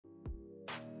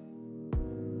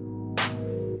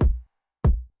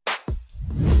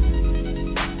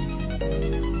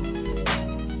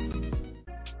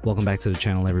Welcome back to the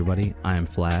channel, everybody. I am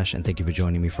Flash, and thank you for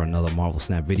joining me for another Marvel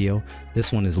Snap video.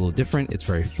 This one is a little different. It's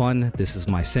very fun. This is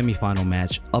my semi-final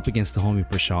match up against the homie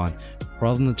Prashaun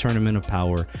from the Tournament of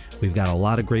Power. We've got a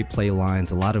lot of great play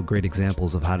lines, a lot of great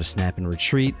examples of how to snap and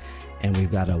retreat, and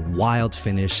we've got a wild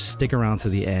finish. Stick around to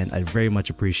the end. I'd very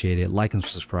much appreciate it. Like and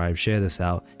subscribe, share this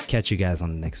out. Catch you guys on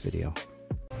the next video.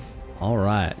 All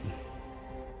right.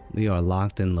 We are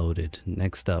locked and loaded.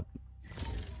 Next up,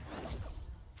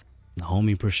 the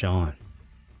homie Prashaun.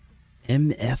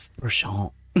 MF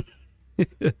Prashaun.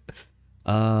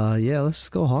 Yeah, let's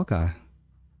just go Hawkeye.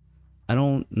 I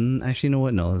don't actually, you know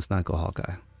what? No, let's not go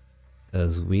Hawkeye.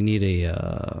 Because we need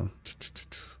a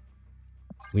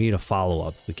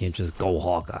follow-up. We can't just go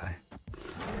Hawkeye.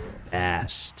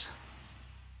 Fast.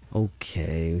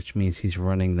 Okay, which means he's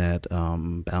running that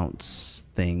bounce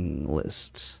thing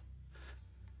list.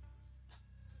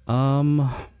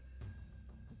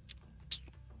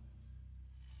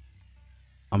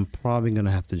 I'm probably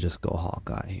gonna have to just go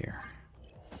Hawkeye here.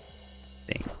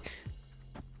 I think.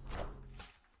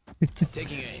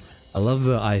 Taking aim. I love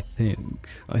the I think.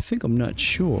 I think I'm not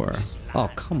sure.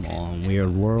 Oh, come on,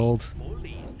 Weird World.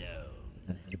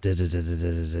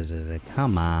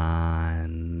 Come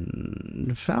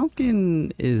on.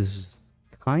 Falcon is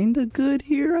kinda good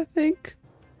here, I think.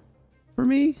 For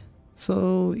me.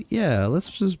 So yeah, let's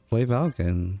just play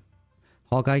Falcon.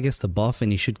 Hawkeye gets the buff and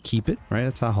he should keep it, right?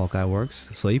 That's how Hawkeye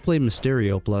works. So he played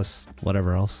Mysterio plus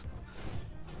whatever else.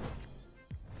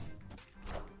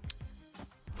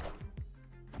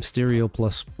 Mysterio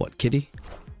plus what? Kitty?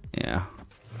 Yeah.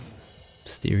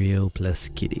 Mysterio plus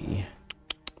Kitty.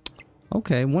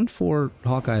 Okay, 1-4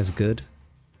 Hawkeye is good.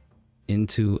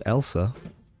 Into Elsa.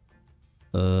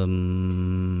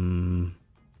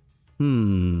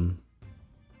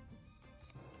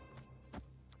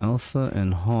 Elsa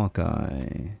and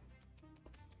Hawkeye.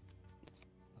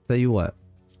 I'll tell you what.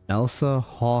 Elsa,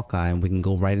 Hawkeye, and we can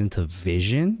go right into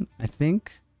Vision, I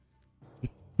think.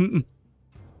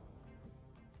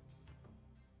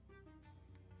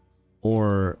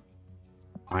 Or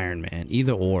Iron Man.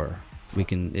 Either or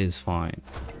is fine.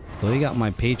 So he got my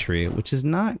Patriot, which is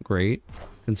not great,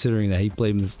 considering that he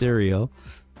played Mysterio.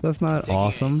 That's not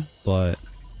awesome, but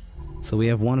so we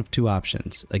have one of two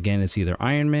options. Again, it's either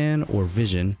Iron Man or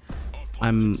Vision.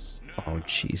 Oh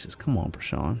Jesus, come on,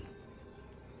 Prashaun.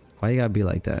 Why you gotta be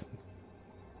like that?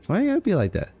 Why you gotta be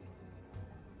like that?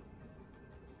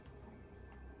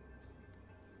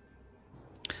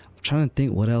 I'm trying to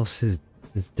think what else this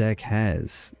deck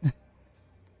has.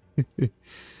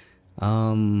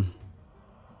 Alright,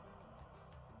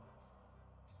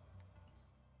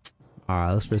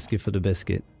 let's risk it for the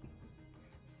biscuit.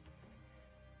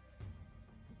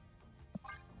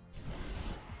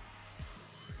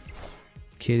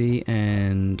 Kitty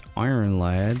and Iron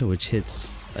Lad, which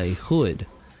hits a hood.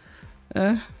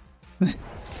 Could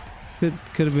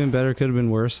have been better, could have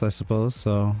been worse, I suppose.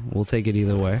 So we'll take it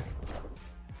either way.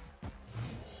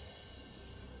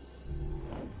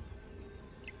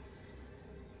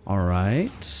 All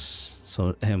right.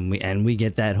 So we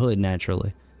get that hood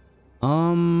naturally.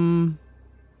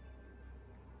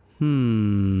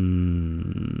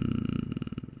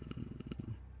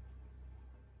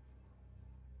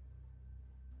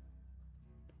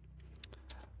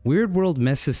 Weird World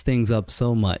messes things up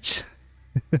so much.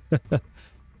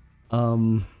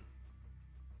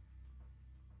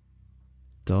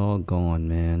 Doggone,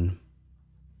 man.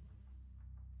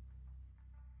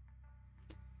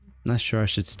 Not sure I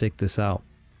should stick this out.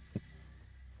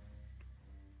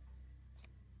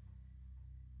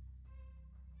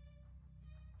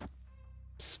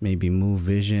 Let's maybe move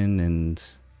Vision and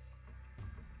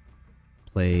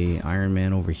play Iron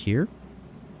Man over here.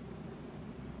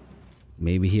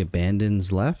 Maybe he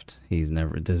abandons left.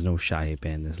 There's no shot he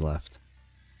abandons left.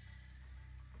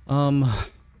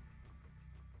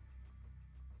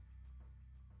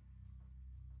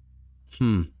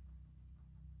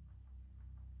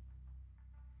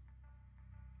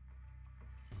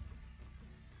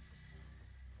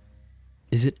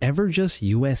 Is it ever just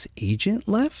US agent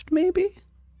left, maybe?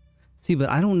 See, but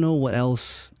I don't know what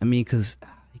else. I mean, because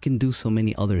you can do so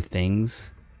many other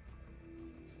things.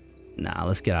 Nah,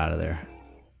 let's get out of there.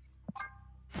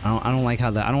 I don't like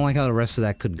how the rest of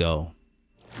that could go.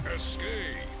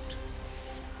 Escaped.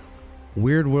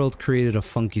 Weird World created a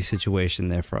funky situation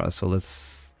there for us, so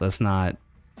let's not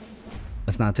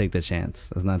take the chance.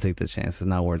 Let's not take the chance. It's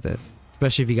not worth it.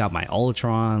 Especially if he got my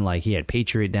Ultron, like he had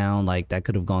Patriot down, like that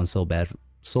could have gone so bad,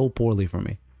 so poorly for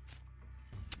me.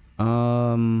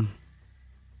 Nope.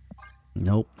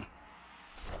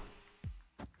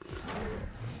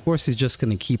 Of course, he's just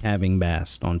gonna keep having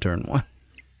Bast on turn 1.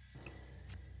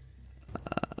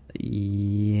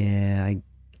 Yeah, I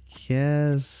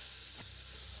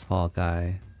guess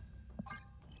Hawkeye.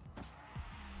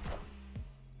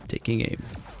 Taking aim.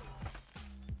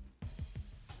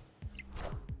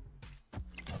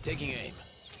 Taking aim.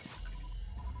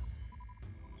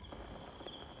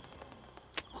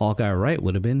 Hawkeye right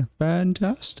would have been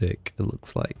fantastic, it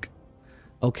looks like.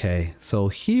 Okay, so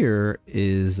here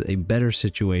is a better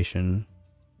situation.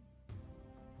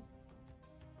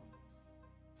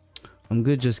 I'm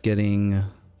good just getting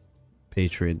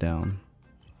Patriot down.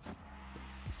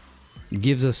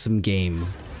 Gives us some game.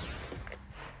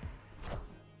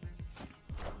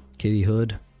 Kitty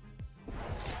Hood.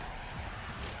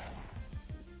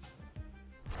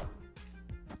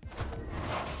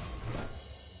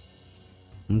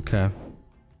 Okay.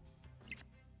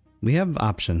 We have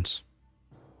options.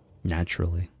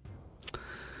 Naturally.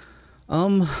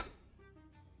 I'm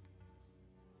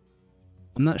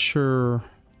not sure.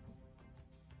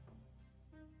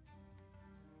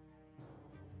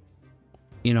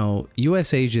 You know,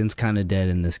 US Agent's kind of dead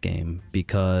in this game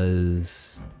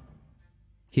because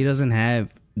he doesn't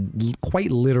have, quite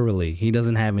literally, he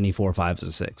doesn't have any 4, 5s, or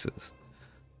 6s.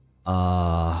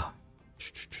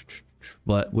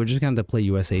 But we're just gonna have to play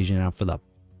US Agent out for the.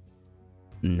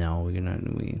 No, we're gonna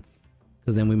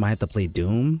because then we might have to play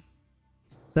Doom.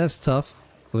 That's tough.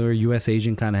 Where US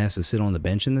Agent kind of has to sit on the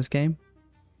bench in this game,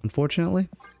 unfortunately.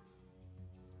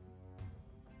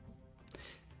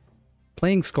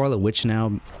 Playing Scarlet Witch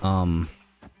now. Oh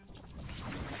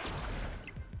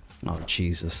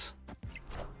Jesus.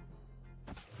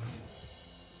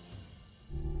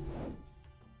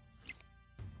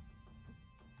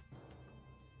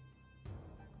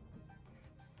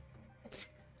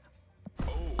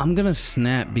 I'm gonna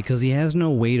snap because he has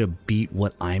no way to beat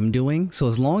what I'm doing. So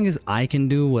as long as I can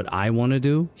do what I want to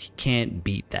do, he can't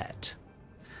beat that.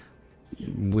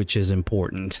 Which is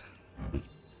important.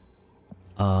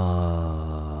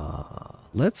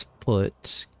 Let's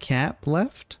put Cap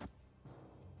left.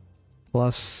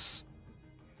 Plus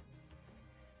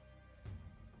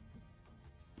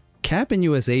Cap and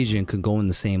US Agent could go in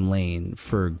the same lane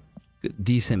for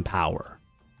decent power.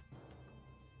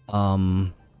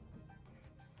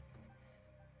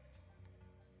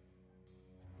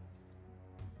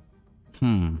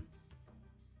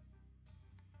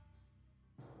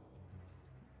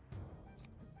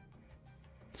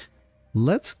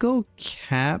 Let's go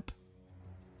Cap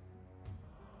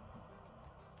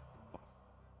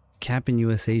and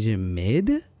US Agent mid?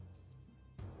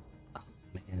 Oh,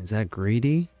 man, is that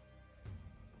greedy?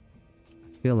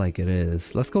 I feel like it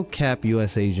is. Let's go Cap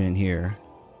US Agent here.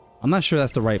 I'm not sure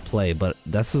that's the right play, but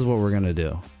this is what we're gonna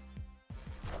do.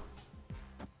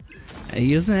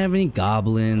 He doesn't have any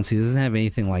goblins. He doesn't have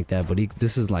anything like that. But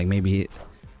this is like maybe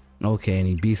okay, and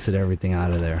he beasted everything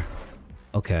out of there.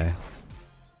 Okay,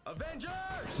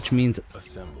 which means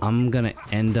I'm gonna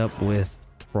end up with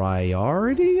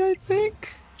priority. I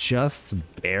think just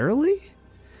barely.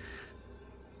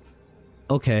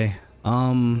 Okay.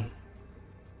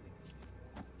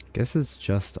 Guess it's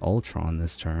just Ultron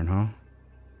this turn, huh?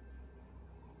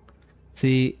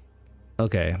 See,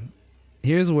 okay.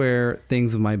 Here's where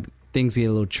things get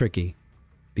a little tricky,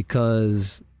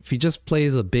 because if he just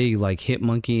plays a big like hit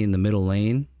monkey in the middle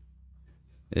lane,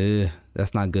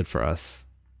 that's not good for us.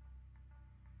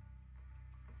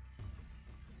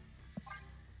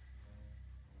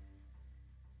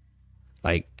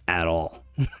 Like at all.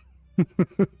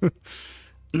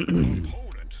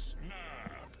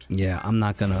 Yeah, I'm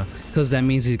not gonna, because that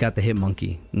means he's got the hit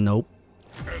monkey. Nope.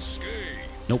 Escape.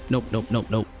 Nope, nope, nope, nope,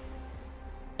 nope.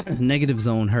 Negative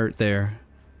zone hurt there.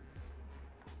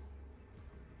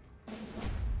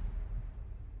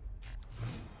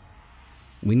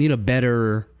 We need a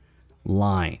better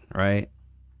line, right?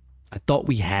 I thought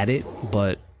we had it,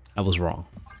 but I was wrong.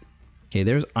 Okay,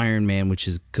 there's Iron Man, which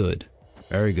is good.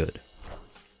 Very good.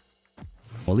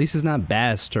 Well, at least it's not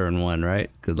Bass turn 1,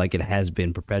 right? Because like it has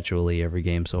been perpetually every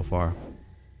game so far.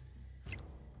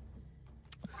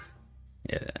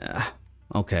 Yeah.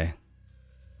 Okay.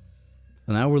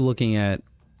 So now we're looking at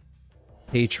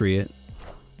Patriot.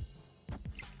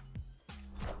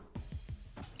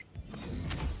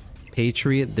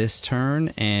 Patriot this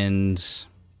turn, and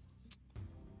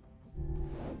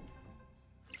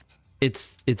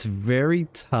it's very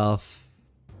tough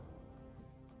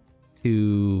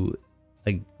to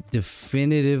like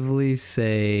definitively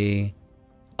say,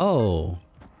 oh,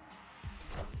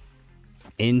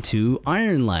 into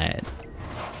Iron Lad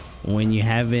when you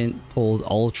haven't pulled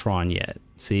Ultron yet.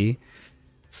 See?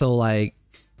 So like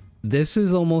this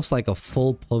is almost like a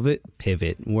full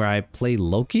pivot where I play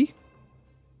Loki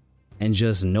and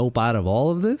just nope out of all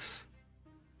of this.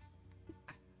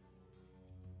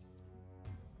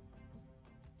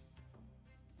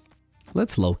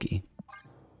 Let's Loki.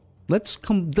 Let's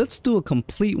do a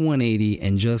complete 180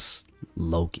 and just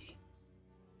Loki.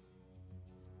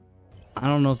 I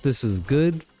don't know if this is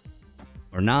good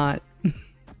or not.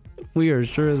 We are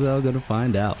sure as hell gonna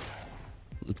find out.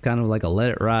 It's kind of like a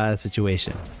let it ride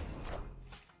situation.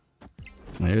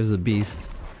 There's the beast.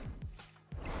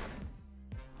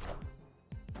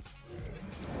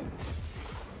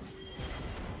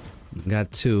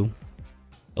 Got 2.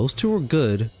 Those 2 are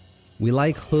good. We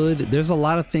like Hood. There's a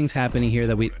lot of things happening here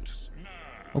that we...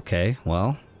 Okay,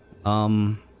 well,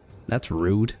 that's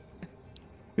rude.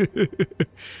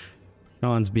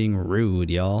 Sean's being rude,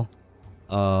 y'all.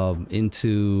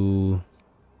 Into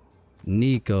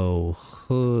Nico,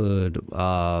 Hood,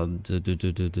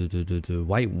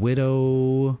 White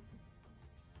Widow,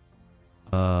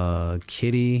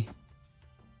 Kitty.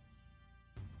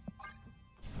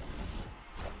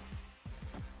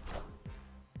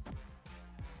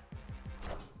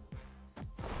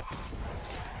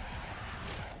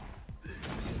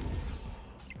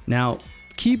 Now,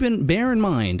 bear in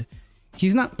mind,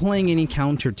 he's not playing any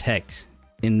counter tech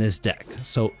in this deck,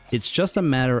 so it's just a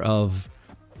matter of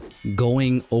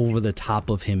going over the top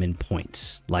of him in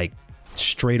points, like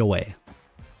straight away.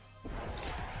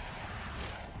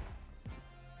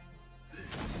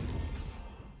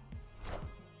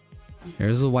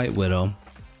 Here's a White Widow.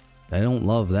 I don't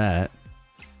love that.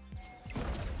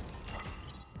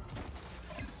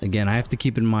 Again, I have to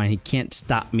keep in mind he can't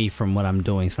stop me from what I'm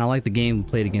doing. It's not like the game we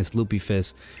played against Loopy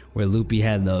Fist where Loopy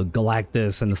had the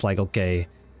Galactus and it's like, okay,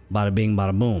 bada bing,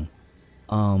 bada boom.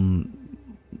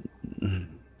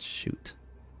 Shoot.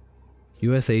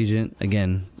 US Agent,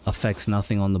 again, affects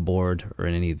nothing on the board or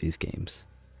in any of these games.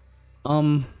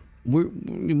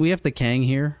 We have the Kang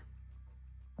here.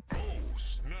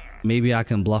 Maybe I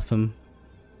can bluff him.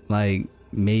 Like,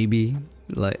 maybe.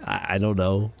 Like, I don't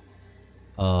know.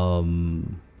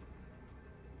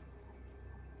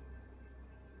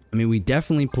 I mean, we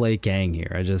definitely play Kang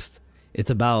here. It's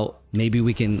about, maybe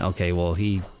we can, okay, well,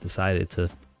 he decided to.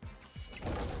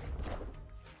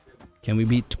 Can we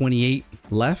beat 28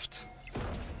 left?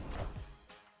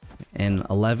 And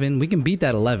 11? We can beat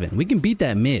that 11. We can beat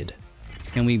that mid.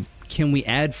 Can we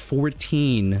add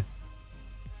 14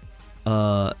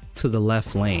 to the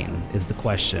left lane is the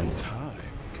question. Time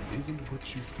isn't what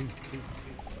you think.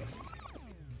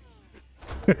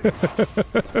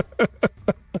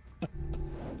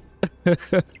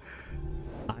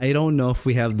 I don't know if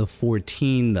we have the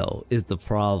 14 though, is the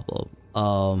problem.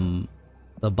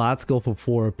 The bots go for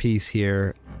 4 apiece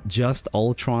here. Just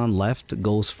Ultron left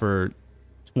goes for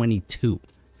 22.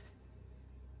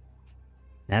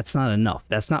 That's not enough.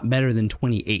 That's not better than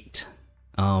 28.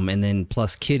 And then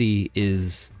plus Kitty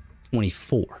is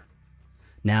 24.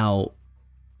 Now,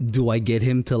 do I get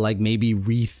him to like maybe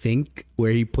rethink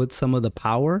where he puts some of the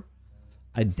power?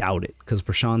 I doubt it, because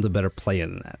Prashaun's a better player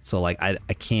than that. So like I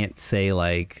can't say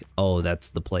like, oh, that's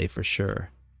the play for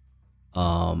sure.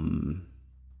 6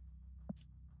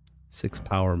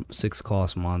 power, 6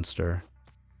 cost monster.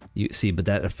 You see, but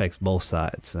that affects both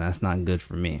sides, and that's not good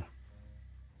for me.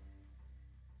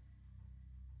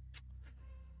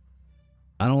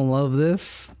 I don't love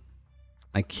this.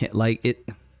 I can't like it.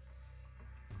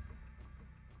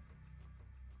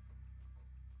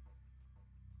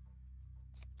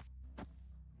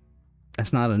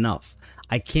 That's not enough.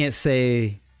 I can't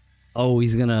say, oh,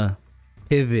 he's gonna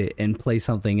pivot and play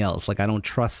something else. Like, I don't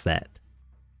trust that.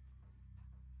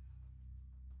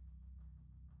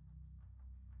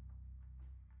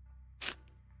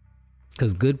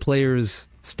 Because good players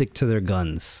stick to their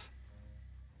guns.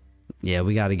 Yeah,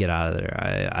 we got to get out of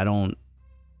there. I don't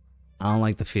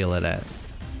like the feel of that.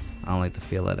 I don't like the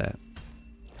feel of that.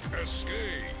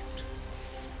 Escaped.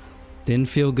 Didn't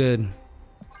feel good.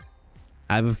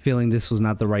 I have a feeling this was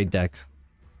not the right deck.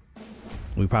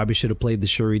 We probably should have played the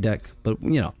Shuri deck, but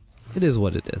you know, it is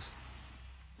what it is.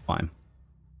 It's fine.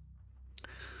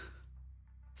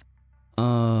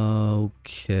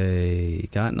 Okay,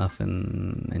 got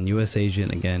nothing. And US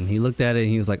Agent again. He looked at it and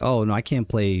he was like, oh no, I can't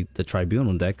play the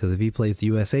Tribunal deck because if he plays the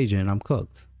US Agent, I'm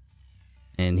cooked.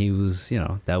 And he was, you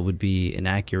know, that would be an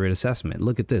accurate assessment.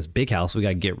 Look at this. Big House, we got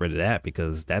to get rid of that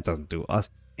because that doesn't do us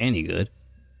any good.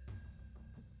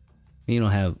 You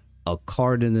don't have a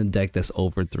card in the deck that's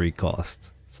over 3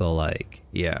 costs. So like,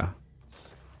 yeah.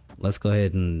 Let's go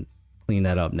ahead and clean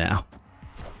that up now.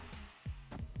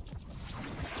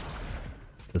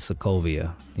 To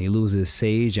Sokovia. He loses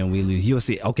Sage and we lose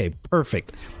USC. Okay,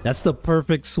 perfect. That's the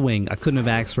perfect swing. I couldn't have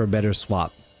asked for a better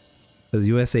swap. Because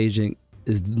US Agent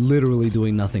is literally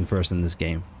doing nothing for us in this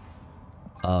game.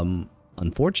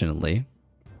 Unfortunately,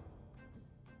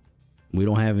 We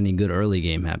don't have any good early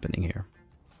game happening here.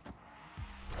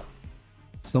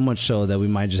 So much so that we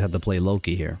might just have to play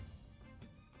Loki here.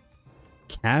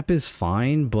 Cap is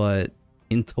fine, but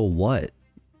into what?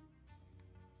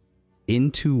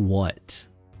 Into what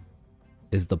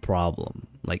is the problem?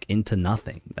 Like into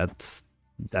nothing. That's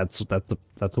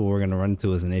what we're gonna run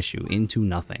into as an issue. Into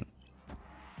nothing.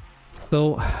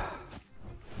 So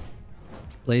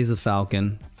plays the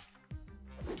Falcon.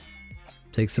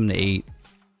 Takes him to 8.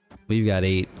 We've got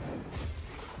 8.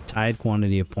 Tied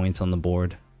quantity of points on the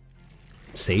board.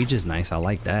 Sage is nice. I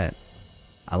like that.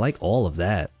 I like all of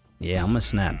that. Yeah, I'm gonna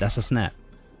snap. That's a snap.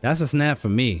 That's a snap for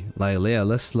me. Like, yeah,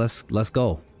 let's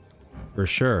go. For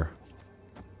sure.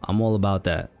 I'm all about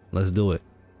that. Let's do it.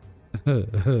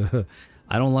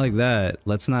 I don't like that.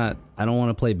 Let's not. I don't want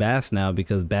to play Bass now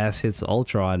because Bass hits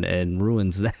Ultron and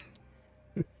ruins that.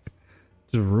 Just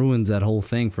ruins that whole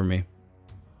thing for me.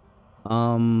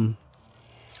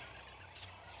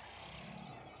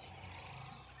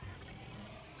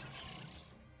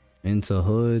 Into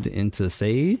Hood, into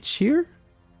Sage here?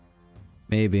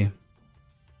 Maybe.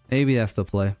 Maybe that's the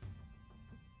play.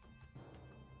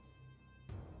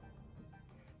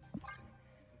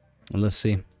 Let's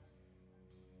see.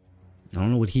 I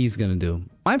don't know what he's gonna do.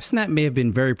 My snap may have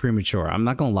been very premature. I'm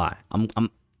not gonna lie.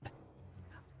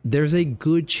 There's a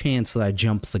good chance that I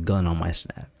jumped the gun on my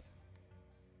snap.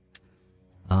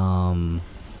 I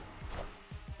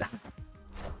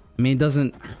mean, it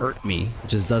doesn't hurt me. It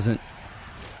just doesn't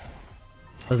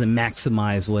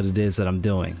maximize what it is that I'm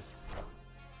doing.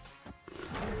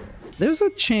 There's a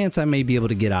chance I may be able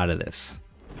to get out of this.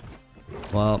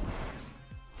 Well,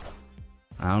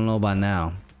 I don't know about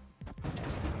now.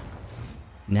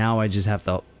 Now I just have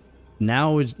to.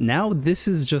 Now this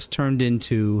is just turned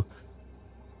into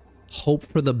hope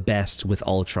for the best with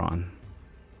Ultron.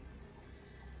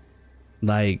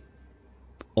 Like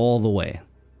all the way.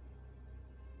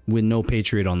 With no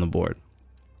Patriot on the board.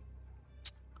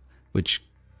 Which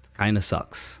kind of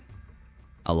sucks.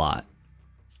 A lot.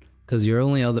 Because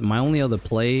my only other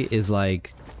play is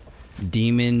like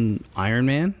Demon Iron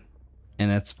Man. And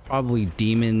that's probably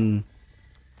Demon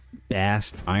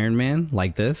Bast Iron Man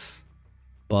like this.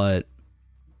 But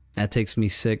that takes me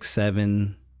 6,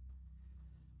 7,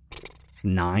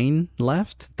 9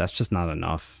 left. That's just not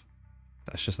enough.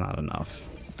 That's just not enough.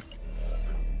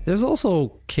 There's also a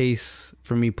case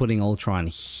for me putting Ultron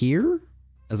here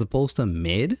as opposed to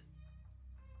mid.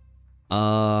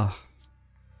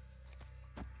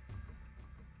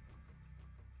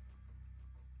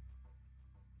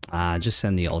 Just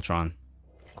send the Ultron.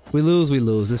 We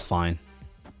lose. It's fine.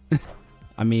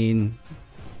 I mean,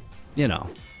 you know.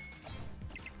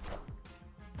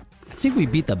 I think we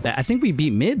beat I think we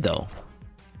beat mid though.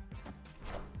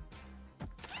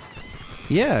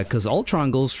 Yeah, because Ultron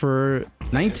goes for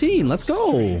 19. Let's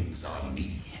go.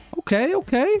 Okay,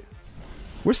 okay.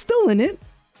 We're still in it.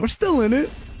 We're still in it.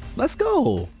 Let's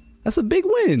go. That's a big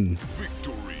win.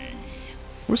 Victory.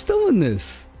 We're still in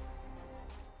this.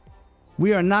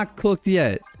 We are not cooked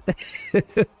yet.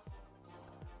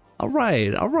 All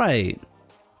right, all right.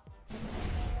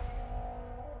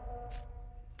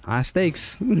 High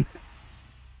stakes.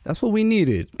 That's what we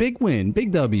needed. Big win,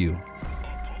 big W.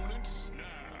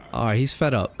 All right, he's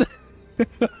fed up.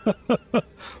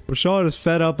 Prashaun is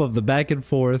fed up of the back and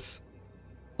forth.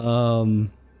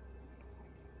 Man,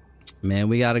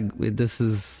 we gotta. This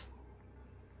is.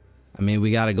 I mean,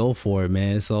 we gotta go for it,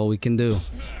 man. It's all we can do.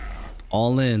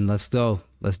 All in. Let's go.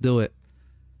 Let's do it.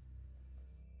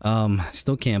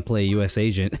 Still can't play US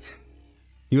Agent.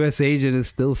 US Agent is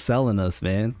still selling us,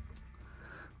 man.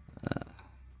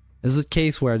 This is a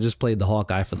case where I just played the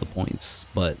Hawkeye for the points,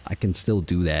 but I can still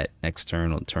do that next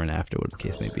turn or the turn after, what the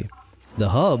case may be. The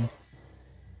hub.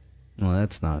 Well,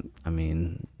 that's not, I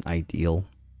mean, ideal.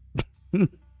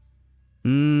 It's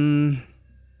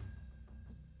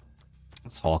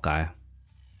Hawkeye.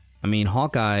 I mean,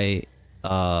 Hawkeye,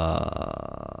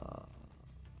 I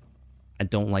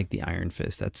don't like the Iron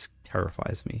Fist. That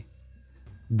terrifies me.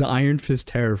 The Iron Fist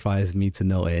terrifies me to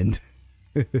no end.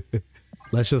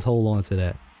 Let's just hold on to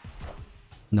that.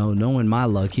 No, knowing my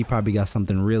luck, he probably got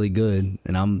something really good,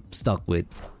 and I'm stuck with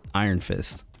Iron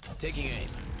Fist. Taking aim.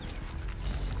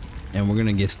 And we're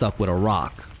gonna get stuck with a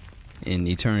rock in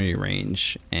Eternity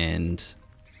range, and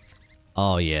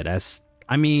oh yeah, that's,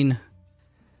 I mean,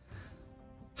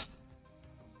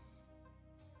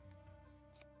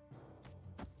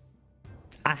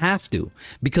 I have to,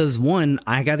 because one,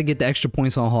 I got to get the extra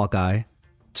points on Hawkeye.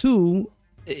 Two,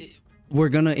 we're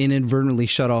gonna inadvertently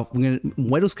shut off.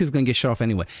 Widow's Kid's gonna get shut off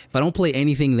anyway. If I don't play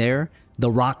anything there,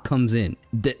 the rock comes in.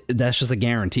 That's just a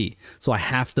guarantee. So I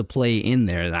have to play in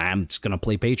there. I'm just gonna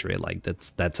play Patriot. Like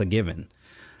that's a given.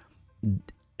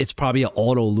 It's probably an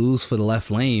auto lose for the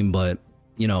left lane, but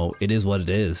you know, it is what it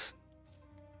is.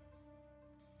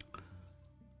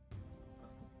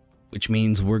 Which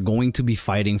means we're going to be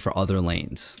fighting for other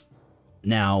lanes.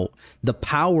 Now, the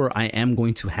power I am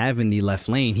going to have in the left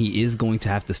lane, he is going to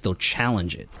have to still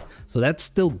challenge it. So that's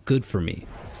still good for me.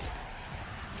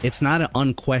 It's not an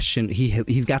unquestioned,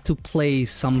 he's got to play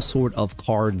some sort of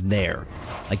cards there.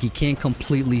 Like he can't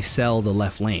completely sell the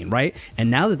left lane, right? And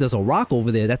now that there's a rock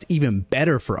over there, that's even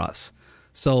better for us.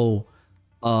 So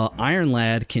Iron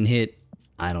Lad can hit,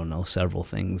 I don't know, several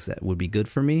things that would be good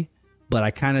for me. But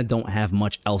I kind of don't have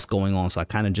much else going on, so I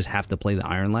kind of just have to play the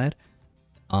Iron Lad.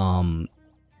 You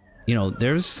know,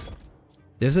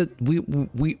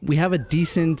 we have a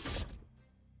decent.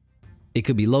 It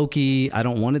could be Loki. I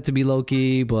don't want it to be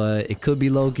Loki, but it could be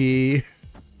Loki.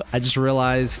 I just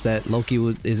realized that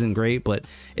Loki isn't great, but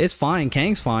it's fine.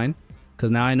 Kang's fine, because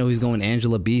now I know he's going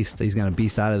Angela Beast. He's gonna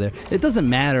Beast out of there. It doesn't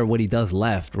matter what he does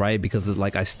left, right? Because it's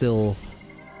like I still.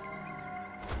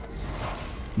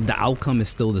 The outcome is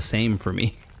still the same for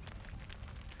me.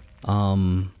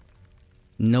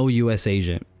 No US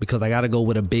agent, because I gotta go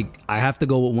with I have to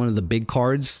go with one of the big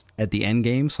cards at the end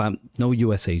game, so I'm no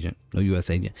US agent. No US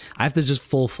agent. I have to just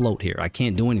full float here. I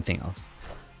can't do anything else.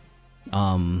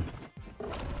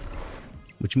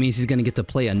 Which means he's gonna get to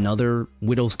play another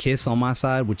Widow's Kiss on my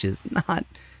side, which is not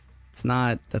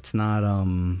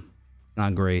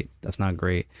great. That's not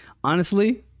great.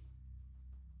 Honestly,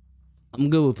 I'm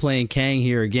good with playing Kang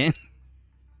here again.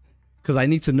 Because I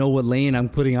need to know what lane I'm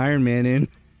putting Iron Man in.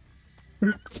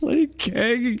 Play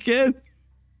Kang again.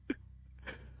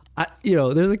 You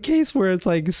know, there's a case where it's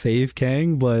like save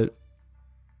Kang, but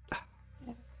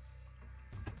I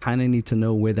kind of need to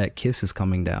know where that kiss is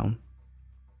coming down.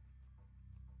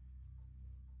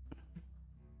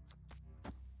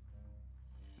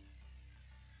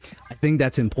 I think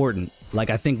that's important. Like,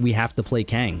 I think we have to play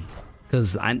Kang.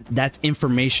 Because that's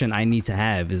information I need to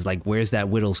have, is like, where's that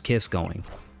Widow's Kiss going?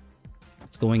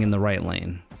 It's going in the right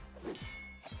lane.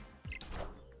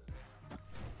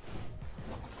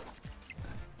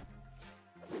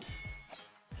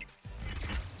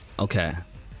 Okay,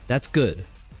 that's good.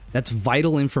 That's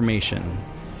vital information.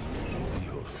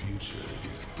 Your future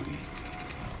is bleak.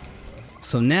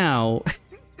 So now,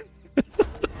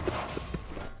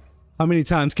 how many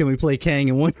times can we play Kang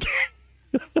in one game?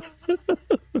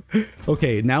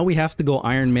 Okay, now we have to go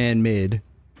Iron Man mid.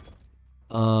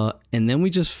 And then we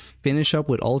just finish up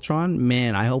with Ultron.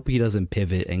 Man, I hope he doesn't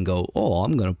pivot and go, oh,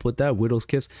 I'm gonna put that Widow's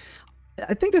Kiss.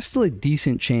 I think there's still a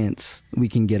decent chance we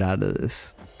can get out of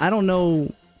this. I don't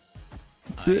know.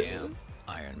 I am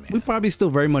Iron Man. We probably still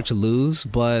very much lose,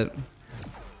 but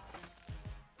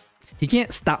he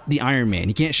can't stop the Iron Man.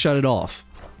 He can't shut it off.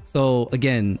 So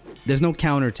again, there's no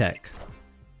counter tech.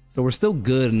 So we're still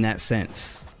good in that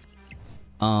sense.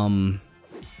 I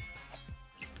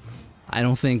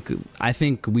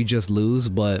think we just lose,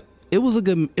 but it was a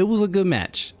good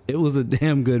match. It was a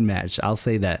damn good match. I'll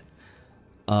say that.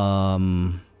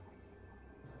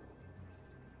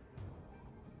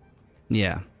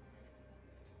 Yeah.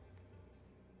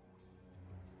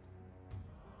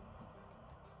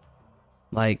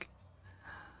 Like,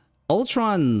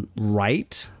 Ultron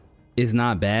right is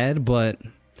not bad, but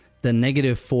the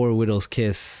 -4 Widow's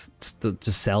Kiss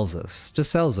just sells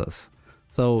us.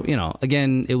 So, you know,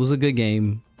 again, it was a good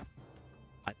game.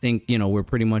 I think, you know, we're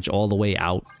pretty much all the way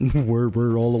out.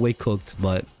 we're all the way cooked,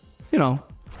 but, you know.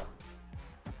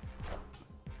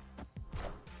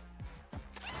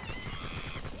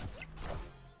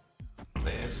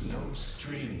 There's no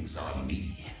strings on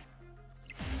me.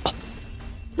 Oh,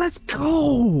 let's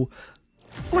go!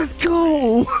 Let's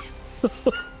go!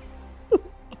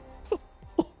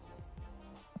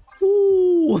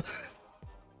 Ooh.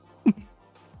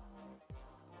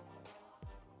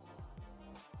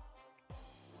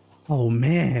 Oh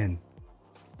man.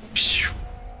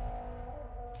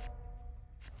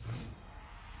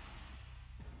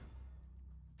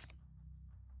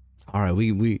 All right,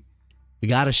 we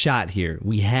got a shot here.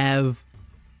 We have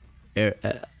a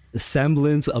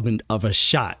semblance of a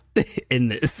shot in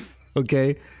this.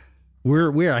 Okay,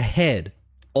 we're ahead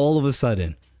all of a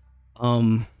sudden.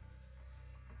 I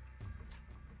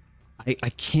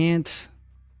can't.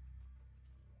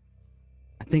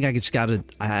 I think I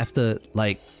have to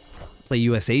like play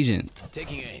US Agent.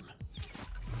 Taking aim.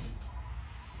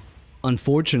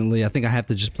 Unfortunately, I think I have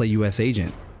to just play US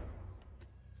Agent.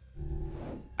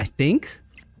 I think.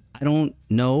 I don't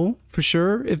know for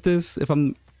sure if this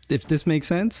makes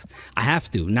sense. I have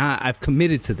to. Now I've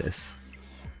committed to this.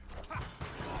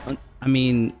 I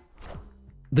mean,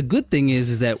 the good thing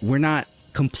is that we're not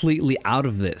completely out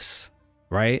of this,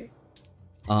 right?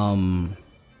 Oh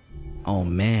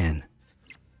man.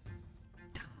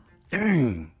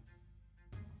 Dang.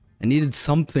 I needed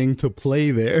something to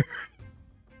play there.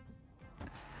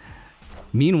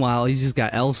 Meanwhile, he's just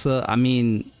got Elsa. I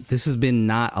mean, this has been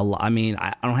not a lot. I mean,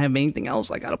 I don't have anything else.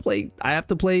 I have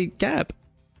to play Cap.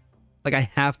 Like, I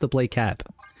have to play Cap.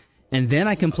 And then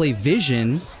I can play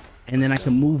Vision, and then I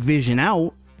can move Vision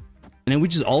out, and then we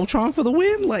just Ultron for the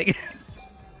win? Like,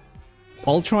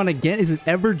 Ultron again? Is it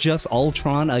ever just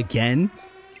Ultron again?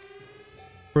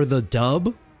 For the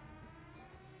dub?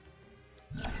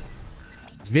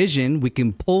 Vision, we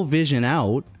can pull Vision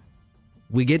out.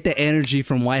 We get the energy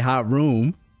from White Hot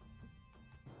Room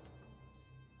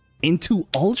into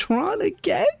Ultron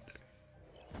again?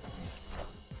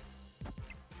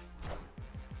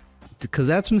 Because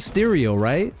that's Mysterio,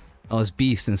 right? Oh, it's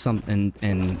Beast and something.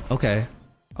 And okay.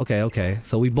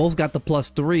 So we both got the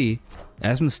 +3.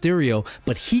 That's Mysterio,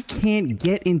 but he can't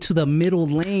get into the middle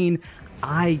lane.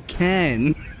 I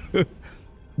can.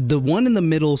 The one in the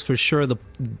middle is for sure the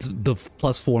 +4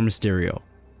 Mysterio.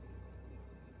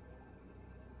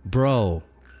 Bro.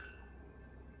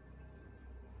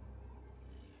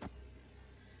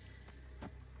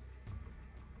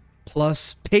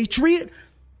 Plus Patriot?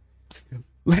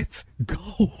 Let's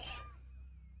go.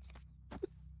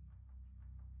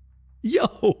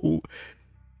 Yo.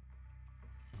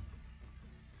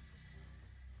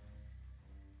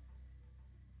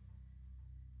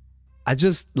 I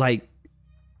just like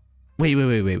wait.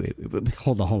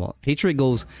 Hold on. Patriot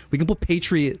goes, we can put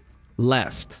Patriot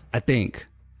left, I think.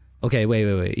 Okay,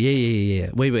 wait.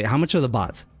 Yeah. Wait. How much are the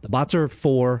bots? The bots are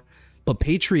 4, but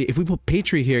Patriot, if we put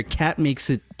Patriot here, Cat makes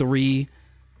it 3.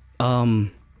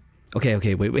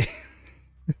 Okay, wait.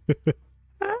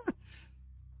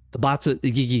 The bots are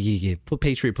put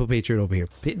Patriot over here.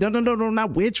 No,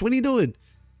 not Witch. What are you doing?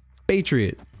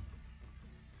 Patriot.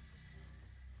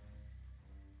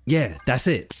 Yeah, that's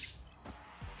it.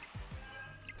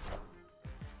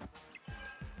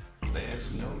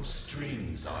 There's no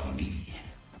strings on me.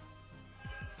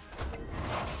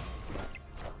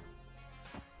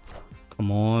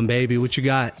 Come on, baby. What you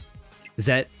got? Is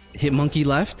that Hit Monkey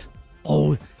left?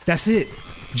 Oh, that's it.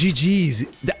 GG's.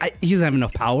 He doesn't have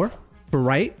enough power for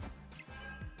right.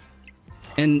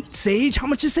 And Sage? How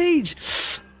much is Sage?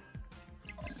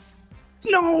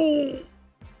 No.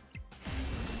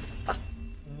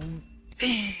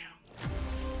 Damn.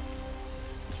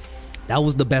 That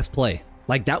was the best play.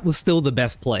 Like, that was still the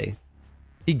best play.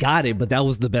 He got it, but that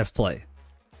was the best play.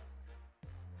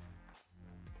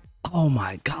 Oh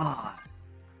my God.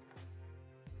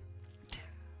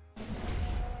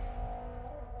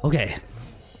 Okay.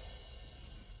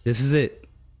 This is it.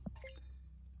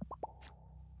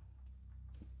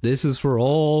 This is for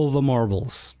all the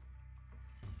marbles.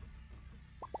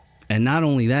 And not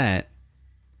only that,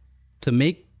 to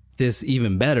make this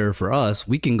even better for us,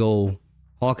 we can go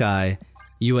Hawkeye,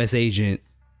 US Agent,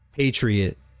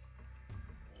 Patriot.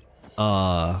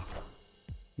 Granted,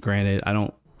 I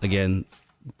don't, again,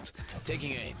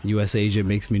 Taking aim. US Agent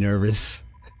makes me nervous.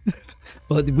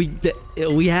 But we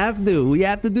have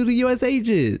to do the US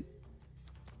Agent.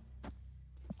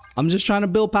 I'm just trying to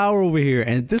build power over here,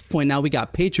 and at this point now we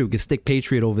got Patriot. We can stick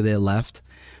Patriot over there left,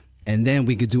 and then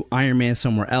we could do Iron Man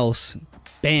somewhere else.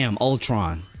 Bam,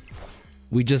 Ultron.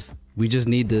 We just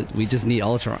need Ultron. We just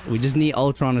need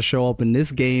Ultron to show up in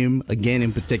this game again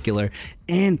in particular.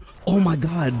 And oh my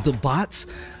God, the bots.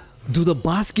 Do the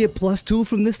bots get +2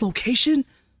 from this location?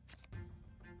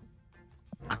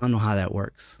 I don't know how that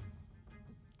works.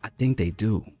 I think they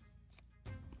do.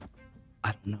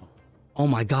 I don't know. Oh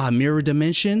my God, mirror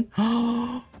dimension?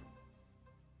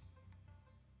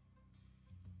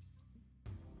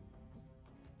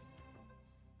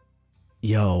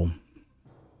 Yo,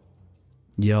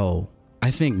 I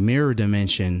think mirror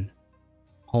dimension.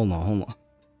 Hold on.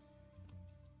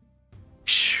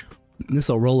 This is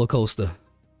a roller coaster.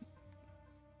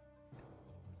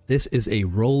 This is a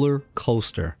roller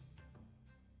coaster.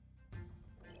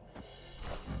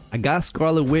 I got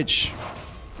Scarlet Witch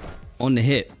on the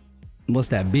hip. What's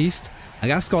that, Beast? I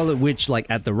got Scarlet Witch like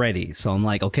at the ready. So I'm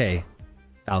like, okay,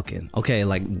 Falcon. Okay,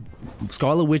 like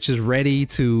Scarlet Witch is ready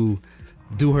to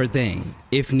do her thing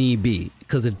if need be.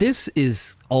 Because if this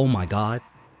is, oh my God.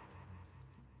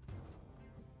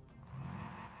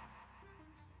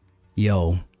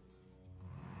 Yo.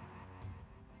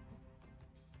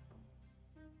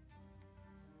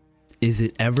 Is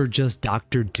it ever just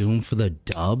Doctor Doom for the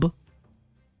dub?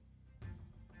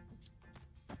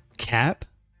 Cap?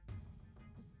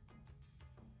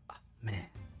 Oh, man.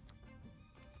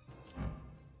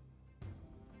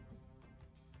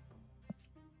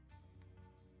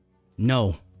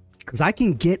 No, because I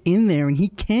can get in there and he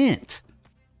can't.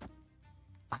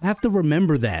 I have to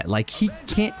remember that. Like, he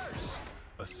can't.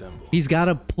 Assemble. He's got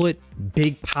to put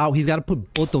big power. He's got to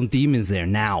put both them demons there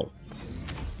now.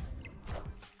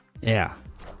 Yeah.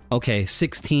 Okay,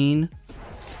 16.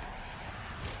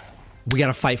 We got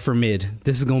to fight for mid.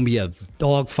 This is going to be a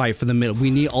dog fight for the mid. We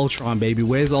need Ultron, baby.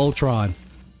 Where's Ultron?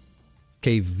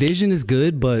 Okay, Vision is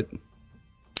good, but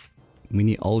we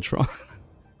need Ultron.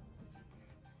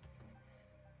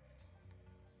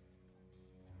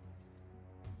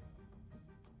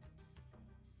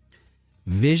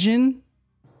 Vision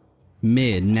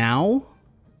mid now.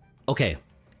 Okay,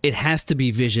 it has to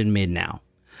be Vision mid now,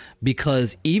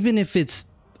 because even if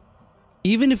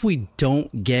we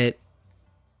don't get,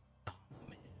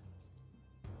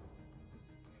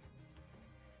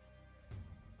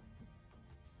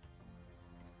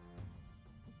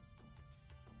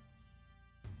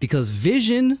 because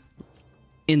Vision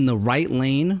in the right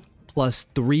lane plus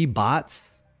 3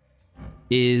 bots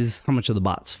is, how much are the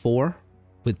bots? 4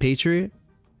 with Patriot.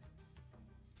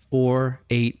 4,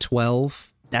 8,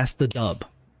 12. That's the dub.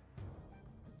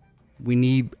 We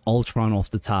need Ultron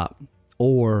off the top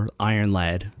or Iron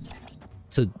Lad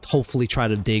to hopefully try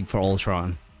to dig for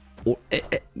Ultron. Or, oh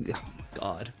my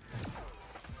god.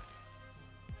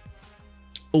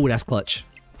 Oh, that's clutch.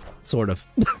 Sort of.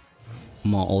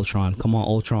 Come on, Ultron. Come on,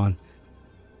 Ultron.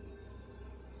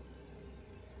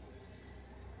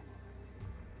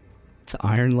 To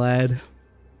Iron Lad.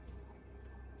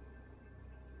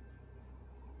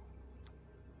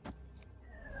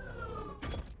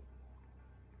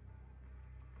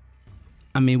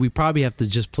 I mean, we probably have to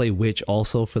just play Witch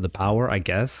also for the power, I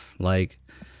guess. Like,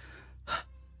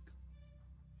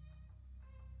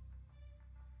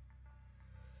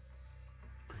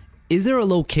 is there a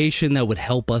location that would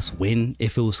help us win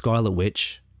if it was Scarlet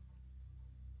Witch?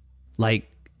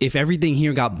 Like, if everything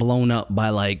here got blown up by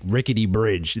like Rickety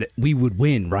Bridge, we would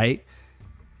win, right?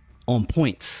 On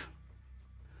points.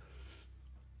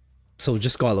 So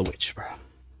just Scarlet Witch, bro.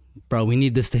 Bro, we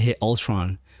need this to hit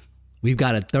Ultron. We've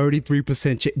got a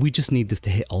 33% chance. We just need this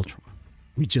to hit Ultron.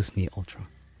 We just need Ultron.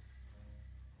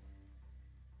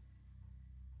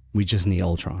 We just need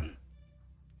Ultron.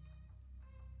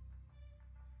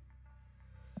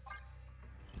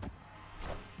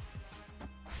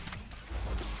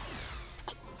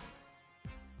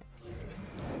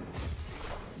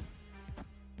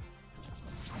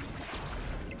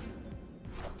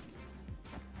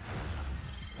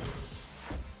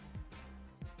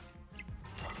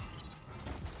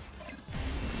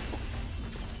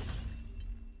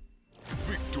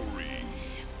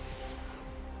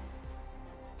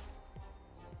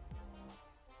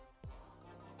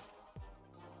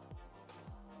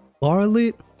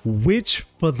 Scarlet Witch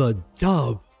for the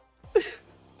dub.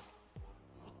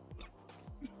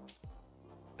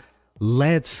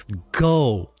 Let's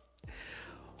go.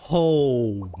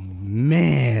 Oh,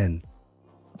 man.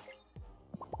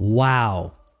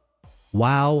 Wow.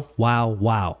 Wow, wow,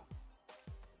 wow.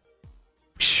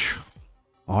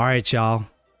 All right, y'all.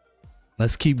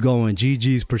 Let's keep going.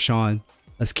 GG's, Prashaun.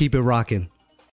 Let's keep it rocking.